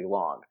annoyingly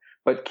long,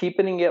 but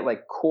keeping it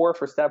like core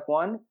for step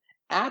one,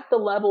 at the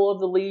level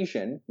of the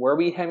lesion where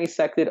we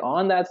hemisected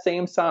on that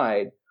same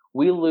side,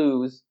 we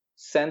lose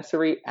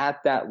sensory at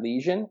that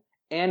lesion,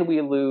 and we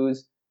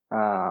lose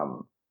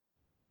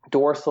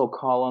dorsal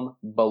column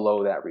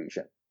below that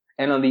region.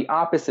 And on the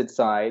opposite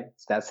side,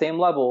 it's that same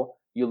level,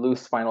 you lose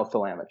spinal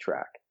thalamic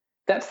tract.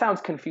 That sounds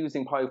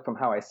confusing probably from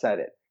how I said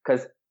it,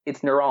 because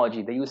it's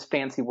neurology. They use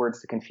fancy words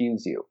to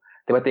confuse you.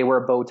 But they wear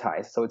bow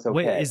ties, so it's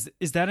okay. Wait,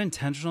 is that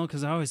intentional?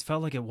 Because I always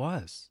felt like it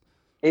was.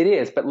 It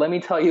is, but let me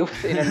tell you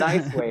in a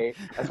nice way.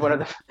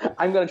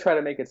 I'm going to try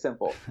to make it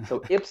simple.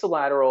 So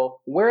ipsilateral,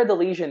 where the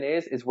lesion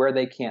is where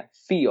they can't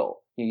feel.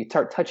 You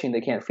start touching,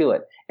 they can't feel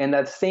it. And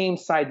that same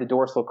side, the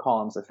dorsal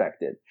column's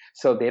affected.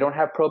 So they don't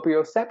have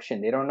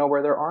proprioception. They don't know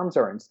where their arms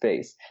are in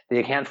space.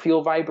 They can't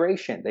feel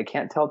vibration. They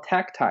can't tell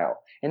tactile.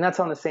 And that's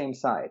on the same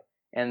side.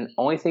 And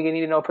only thing you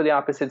need to know for the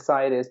opposite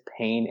side is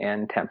pain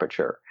and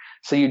temperature.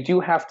 So you do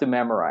have to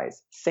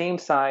memorize. Same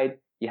side,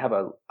 you have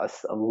a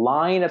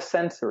line of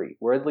sensory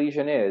where the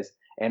lesion is,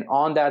 and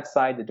on that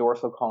side, the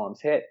dorsal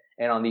columns hit,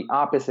 and on the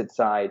opposite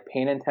side,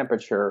 pain and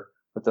temperature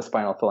with the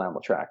spinal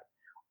thalamal tract.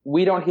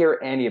 We don't hear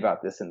any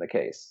about this in the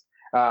case.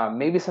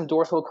 Maybe some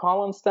dorsal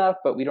column stuff,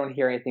 but we don't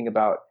hear anything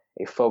about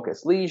a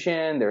focused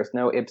lesion. There's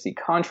no IPSY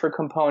contra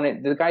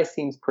component. The guy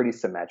seems pretty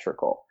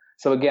symmetrical.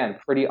 So again,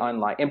 pretty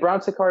unlike. And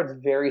Brown-Séquard's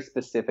very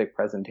specific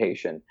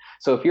presentation.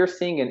 So if you're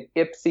seeing an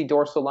IPSY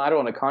dorsolateral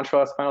and a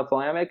contralateral spinal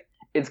thalamic,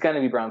 it's going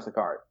to be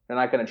Brown-Séquard. They're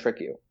not going to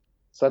trick you.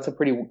 So that's a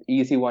pretty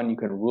easy one you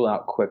can rule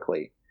out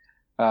quickly.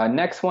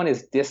 Next one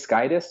is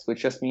discitis,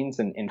 which just means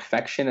an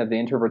infection of the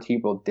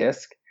intervertebral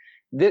disc.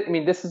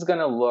 This is going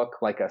to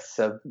look like a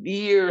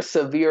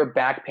severe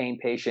back pain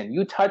patient.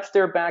 You touch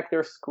their back,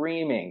 they're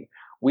screaming.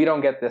 We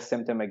don't get this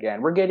symptom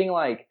again. We're getting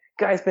like,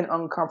 guy's been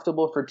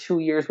uncomfortable for 2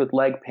 years with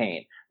leg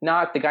pain,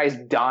 not the guy's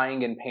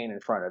dying in pain in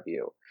front of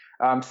you.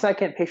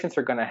 Second, patients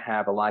are going to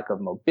have a lack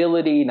of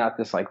mobility, not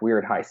this like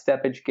weird high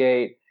steppage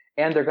gait,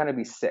 and they're going to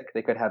be sick.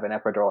 They could have an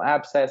epidural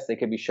abscess. They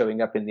could be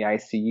showing up in the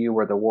ICU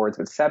or the wards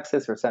with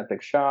sepsis or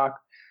septic shock.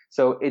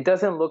 So it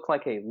doesn't look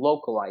like a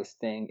localized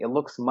thing. It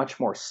looks much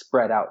more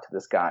spread out to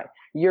this guy.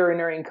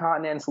 Urinary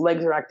incontinence,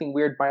 legs are acting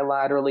weird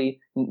bilaterally,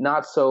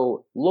 not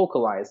so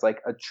localized, like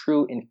a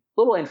true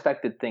little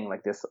infected thing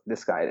like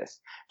discitis.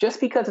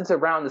 Just because it's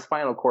around the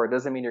spinal cord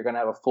doesn't mean you're going to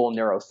have a full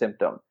neuro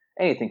symptom.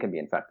 Anything can be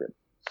infected.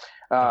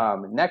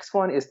 Next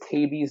one is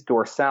tabes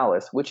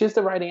dorsalis, which is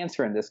the right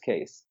answer in this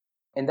case.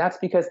 And that's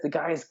because the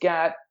guy's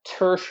got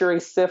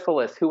tertiary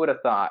syphilis. Who would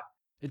have thought?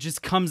 It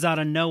just comes out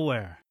of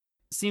nowhere.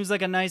 Seems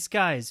like a nice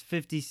guy. He's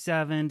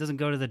 57, doesn't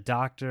go to the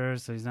doctor,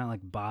 so he's not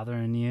like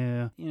bothering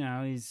you. You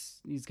know,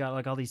 he's got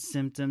like all these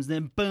symptoms.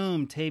 Then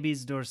boom,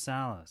 tabes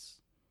dorsalis.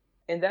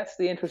 And that's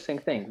the interesting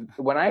thing.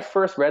 When I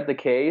first read the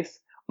case,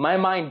 my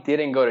mind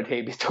didn't go to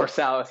tabes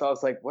dorsalis. I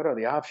was like, what are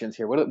the options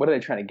here? What are they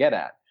trying to get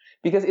at?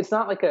 Because it's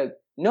not like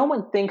no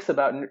one thinks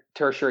about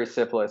tertiary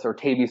syphilis or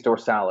tabes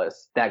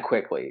dorsalis that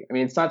quickly. I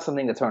mean, it's not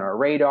something that's on our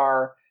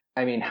radar.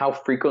 I mean, how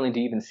frequently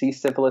do you even see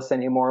syphilis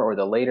anymore or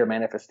the later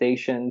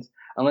manifestations?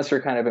 Unless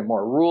you're kind of in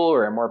more rural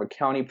or in more of a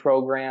county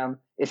program,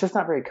 It's just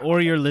not very common.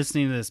 Or you're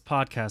listening to this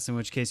podcast, in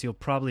which case you'll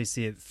probably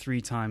see it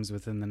 3 times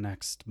within the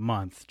next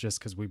month just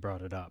because we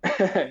brought it up.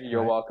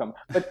 You're welcome.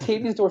 But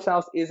tabes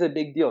dorsalis is a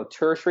big deal.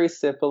 Tertiary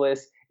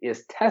syphilis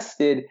is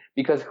tested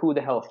because who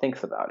the hell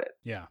thinks about it?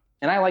 Yeah.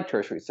 And I like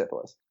tertiary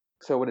syphilis.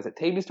 So what is it?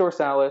 Tabes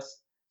dorsalis.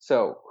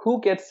 So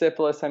who gets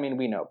syphilis? I mean,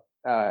 we know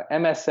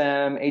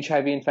MSM,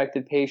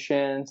 HIV-infected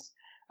patients,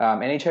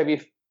 and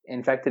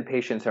HIV-infected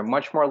patients are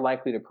much more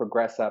likely to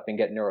progress up and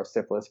get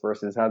neurosyphilis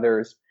versus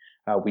others.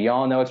 We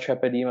all know it's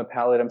Treponema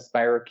pallidum,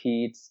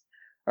 spirochetes.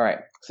 All right,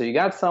 so you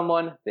got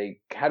someone, they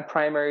had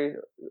primary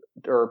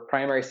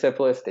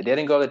syphilis. They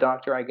didn't go to the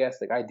doctor, I guess.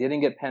 The guy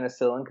didn't get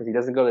penicillin because he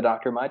doesn't go to the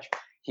doctor much.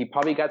 He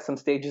probably got some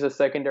stages of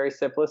secondary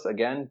syphilis.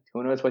 Again,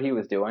 who knows what he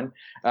was doing.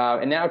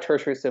 And now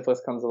tertiary syphilis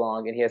comes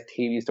along and he has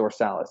tabes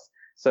dorsalis.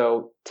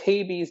 So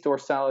tabes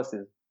dorsalis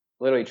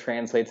literally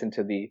translates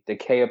into the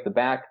decay of the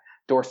back,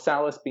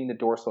 dorsalis being the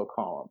dorsal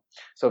column.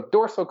 So if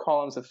dorsal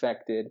column's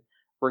affected,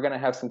 we're going to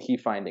have some key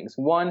findings.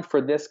 One, for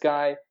this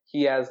guy,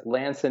 he has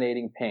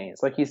lancinating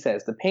pains. Like he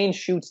says, the pain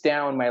shoots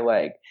down my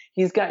leg.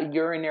 He's got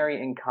urinary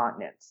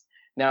incontinence.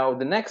 Now,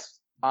 the next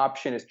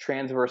option is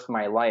transverse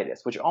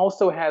myelitis, which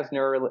also has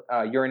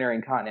urinary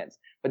incontinence.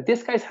 But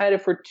this guy's had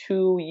it for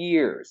 2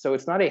 years, so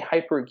it's not a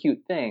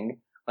hyperacute thing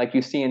like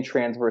you see in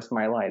transverse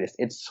myelitis.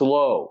 It's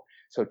slow.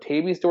 So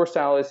tabes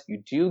dorsalis,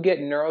 you do get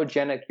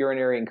neurogenic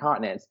urinary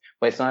incontinence,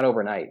 but it's not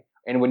overnight.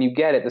 And when you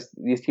get it,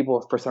 these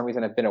people, for some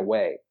reason, have been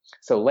away.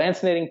 So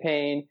lancinating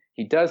pain,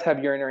 he does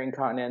have urinary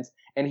incontinence,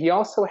 and he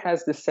also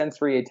has this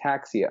sensory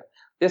ataxia.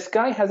 This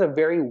guy has a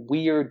very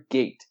weird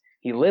gait.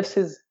 He lifts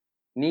his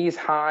knees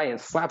high and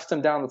slaps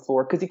them down the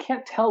floor because he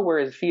can't tell where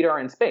his feet are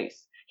in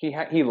space.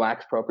 He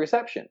lacks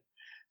proprioception.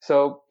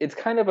 So it's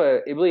kind of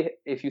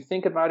if you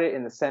think about it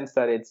in the sense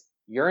that it's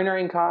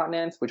urinary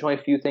incontinence, which only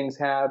a few things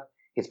have,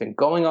 it's been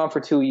going on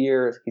for 2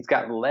 years. He's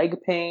got leg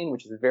pain,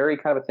 which is very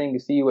kind of a thing you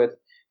see with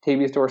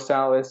tabes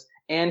dorsalis,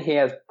 and he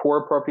has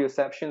poor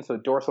proprioception, so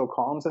dorsal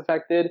column's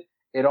affected.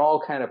 It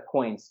all kind of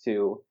points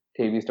to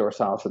tabes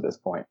dorsalis at this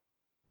point.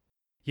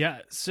 Yeah,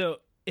 so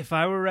if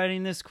I were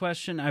writing this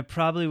question, I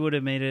probably would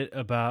have made it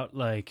about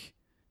like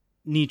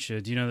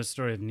Nietzsche. Do you know the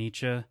story of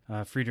Nietzsche?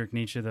 Friedrich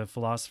Nietzsche, the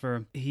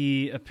philosopher.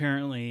 He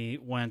apparently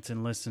went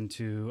and listened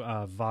to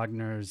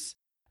Wagner's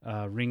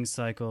Ring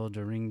Cycle,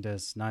 Der Ring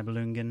des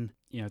Nibelungen.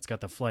 It's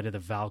got the Flight of the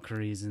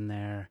Valkyries in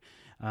there.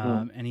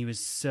 And he was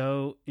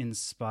so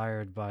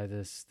inspired by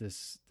this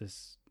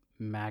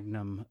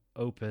magnum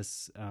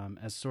opus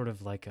as sort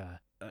of like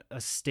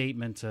a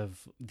statement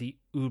of the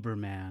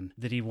Uberman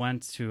that he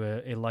went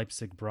to a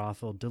Leipzig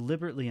brothel,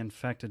 deliberately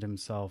infected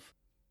himself,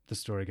 the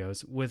story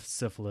goes, with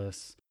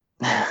syphilis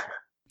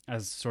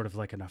as sort of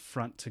like an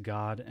affront to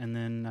God. And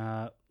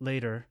then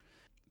later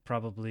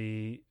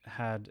probably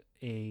had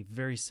a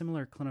very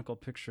similar clinical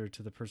picture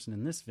to the person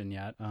in this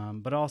vignette,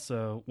 but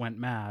also went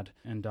mad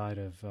and died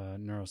of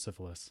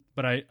neurosyphilis.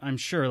 But I'm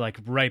sure like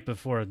right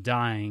before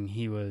dying,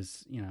 he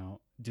was,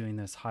 doing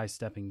this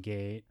high-stepping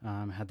gait,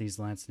 had these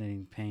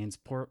lancinating pains.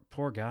 Poor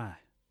guy.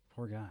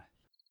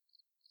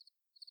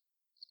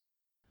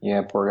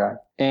 Yeah, poor guy.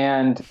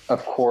 And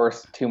of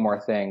course, 2 more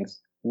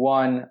things.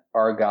 One,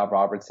 Argyle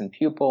Robertson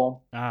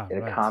pupil.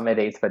 It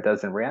accommodates but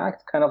doesn't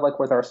react, kind of like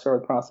with our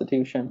steroid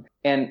prostitution.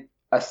 And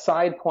a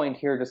side point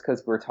here, just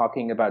because we're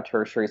talking about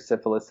tertiary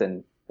syphilis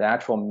and the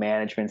actual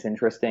management's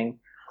interesting.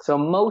 So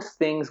most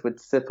things with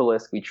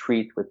syphilis we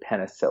treat with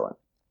penicillin,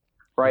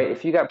 right?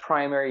 If you got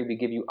primary, we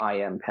give you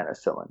IM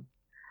penicillin.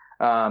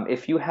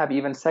 If you have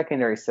even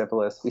secondary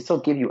syphilis, we still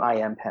give you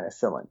IM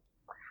penicillin.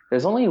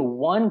 There's only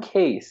one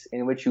case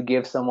in which you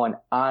give someone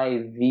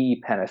IV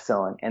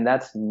penicillin, and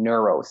that's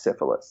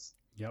neurosyphilis.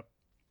 Yep.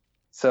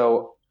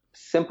 So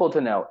simple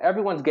to know.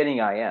 Everyone's getting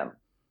IM.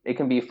 It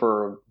can be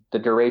for the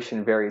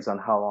duration varies on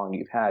how long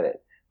you've had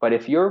it. But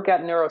if you've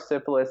got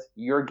neurosyphilis,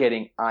 you're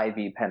getting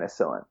IV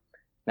penicillin.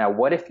 Now,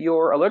 what if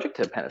you're allergic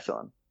to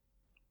penicillin?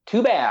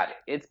 Too bad.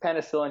 It's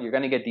penicillin. You're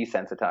going to get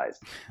desensitized.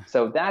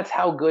 So that's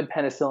how good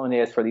penicillin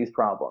is for these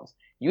problems.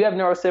 You have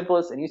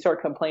neurosyphilis and you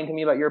start complaining to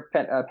me about your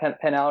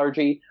pen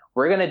allergy,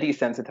 we're going to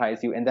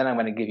desensitize you, and then I'm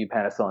going to give you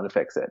penicillin to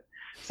fix it.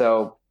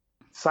 So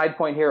side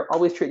point here,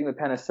 always treating with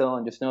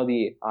penicillin. Just know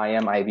the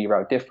IM IV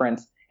route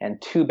difference. And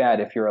too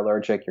bad if you're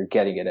allergic, you're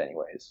getting it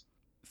anyways.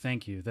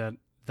 Thank you.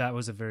 That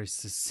was a very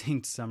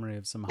succinct summary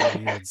of some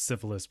high-yield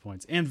syphilis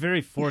points, and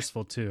very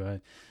forceful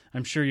too.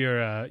 I'm sure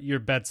your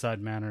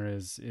bedside manner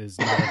is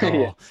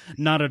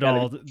not at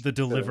all the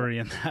delivery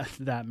in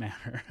that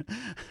manner.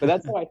 But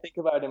that's how I think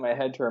about it in my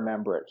head to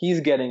remember it.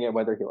 He's getting it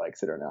whether he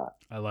likes it or not.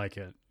 I like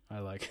it.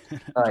 All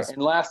right,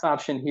 and last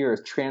option here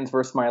is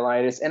transverse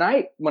myelitis.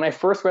 And when I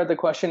first read the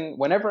question,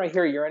 whenever I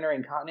hear urinary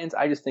incontinence,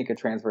 I just think of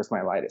transverse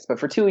myelitis. But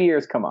for 2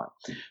 years, come on.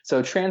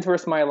 So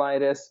transverse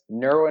myelitis,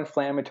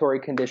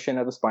 neuroinflammatory condition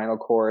of the spinal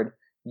cord,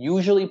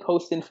 usually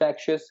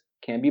post-infectious,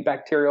 can be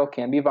bacterial,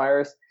 can be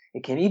virus.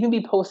 It can even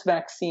be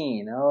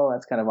post-vaccine. Oh,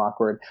 that's kind of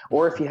awkward.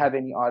 Or if you have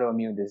any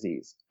autoimmune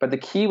disease. But the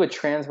key with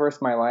transverse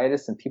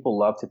myelitis, and people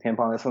love to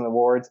pimp on this on the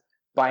wards,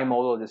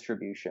 bimodal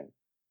distribution.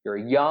 You're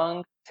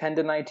young, 10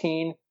 to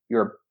 19,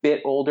 you're a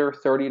bit older,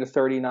 30 to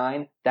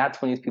 39, that's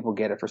when these people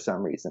get it for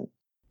some reason.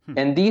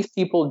 And these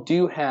people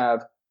do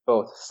have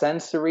both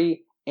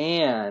sensory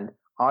and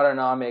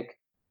autonomic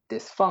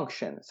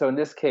dysfunction. So in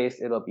this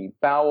case, it'll be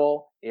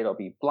bowel, it'll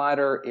be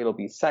bladder, it'll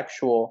be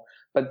sexual,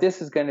 but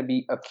this is going to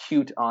be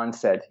acute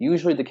onset.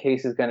 Usually the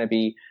case is going to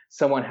be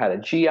someone had a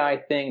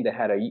GI thing, they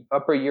had a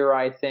upper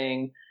uri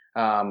thing.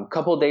 A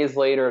couple of days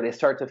later, they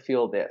start to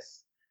feel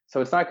this.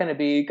 So it's not going to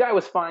be, guy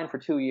was fine for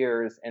 2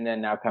 years and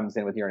then now comes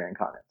in with urinary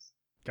incontinence.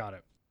 Got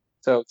it.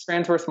 So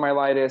transverse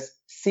myelitis,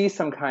 see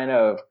some kind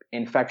of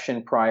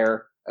infection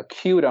prior,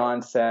 acute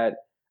onset,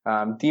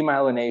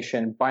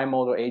 demyelination,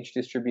 bimodal age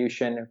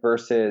distribution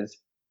versus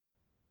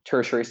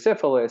tertiary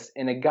syphilis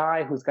in a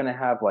guy who's going to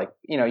have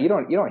you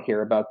don't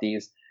hear about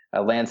these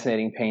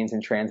lancinating pains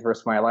in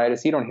transverse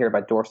myelitis. You don't hear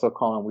about dorsal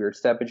colon weird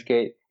steppage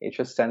gait. It's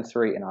just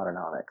sensory and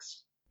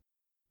autonomics.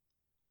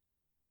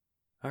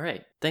 All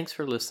right. Thanks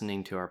for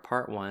listening to our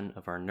part 1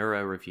 of our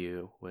neuro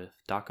review with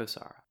Doc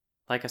Osara.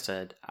 Like I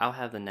said, I'll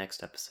have the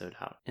next episode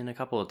out in a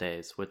couple of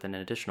days with an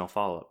additional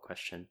follow-up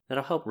question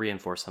that'll help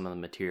reinforce some of the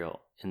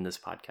material in this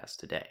podcast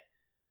today.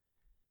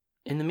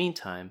 In the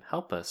meantime,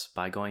 help us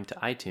by going to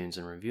iTunes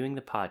and reviewing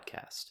the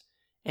podcast,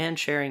 and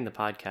sharing the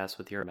podcast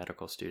with your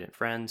medical student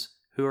friends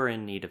who are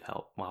in need of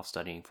help while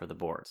studying for the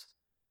boards.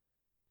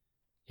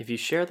 If you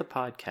share the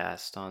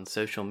podcast on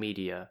social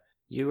media,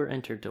 you are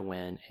entered to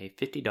win a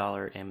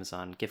 $50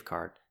 Amazon gift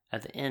card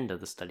at the end of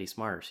the Study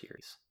Smarter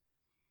series.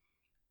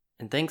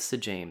 And thanks to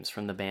James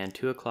from the band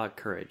 2 O'Clock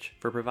Courage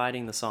for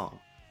providing the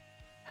song.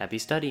 Happy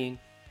studying!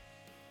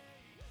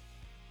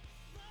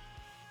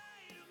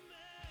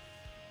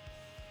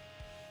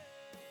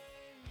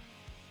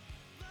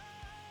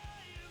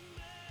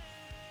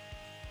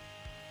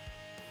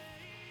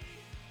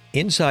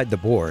 Inside the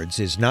Boards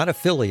is not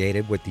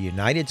affiliated with the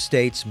United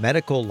States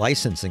Medical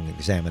Licensing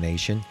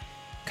Examination,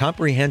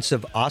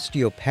 Comprehensive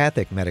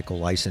Osteopathic Medical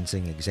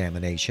Licensing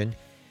Examination,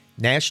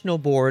 National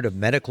Board of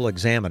Medical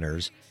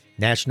Examiners,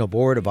 National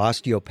Board of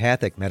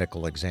Osteopathic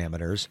Medical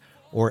Examiners,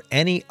 or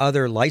any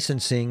other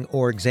licensing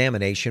or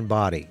examination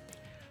body.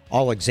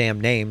 All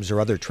exam names or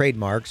other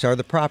trademarks are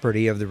the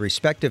property of the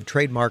respective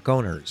trademark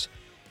owners.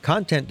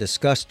 Content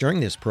discussed during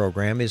this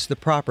program is the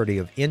property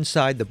of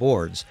Inside the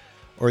Boards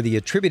or the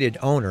attributed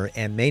owner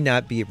and may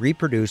not be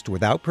reproduced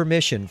without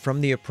permission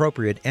from the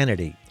appropriate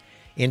entity.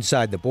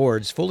 Inside the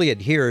Boards fully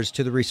adheres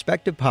to the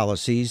respective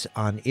policies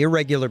on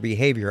irregular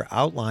behavior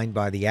outlined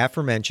by the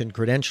aforementioned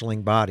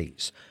credentialing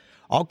bodies.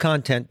 All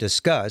content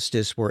discussed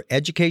is for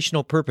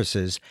educational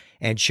purposes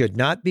and should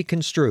not be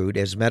construed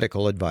as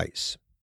medical advice.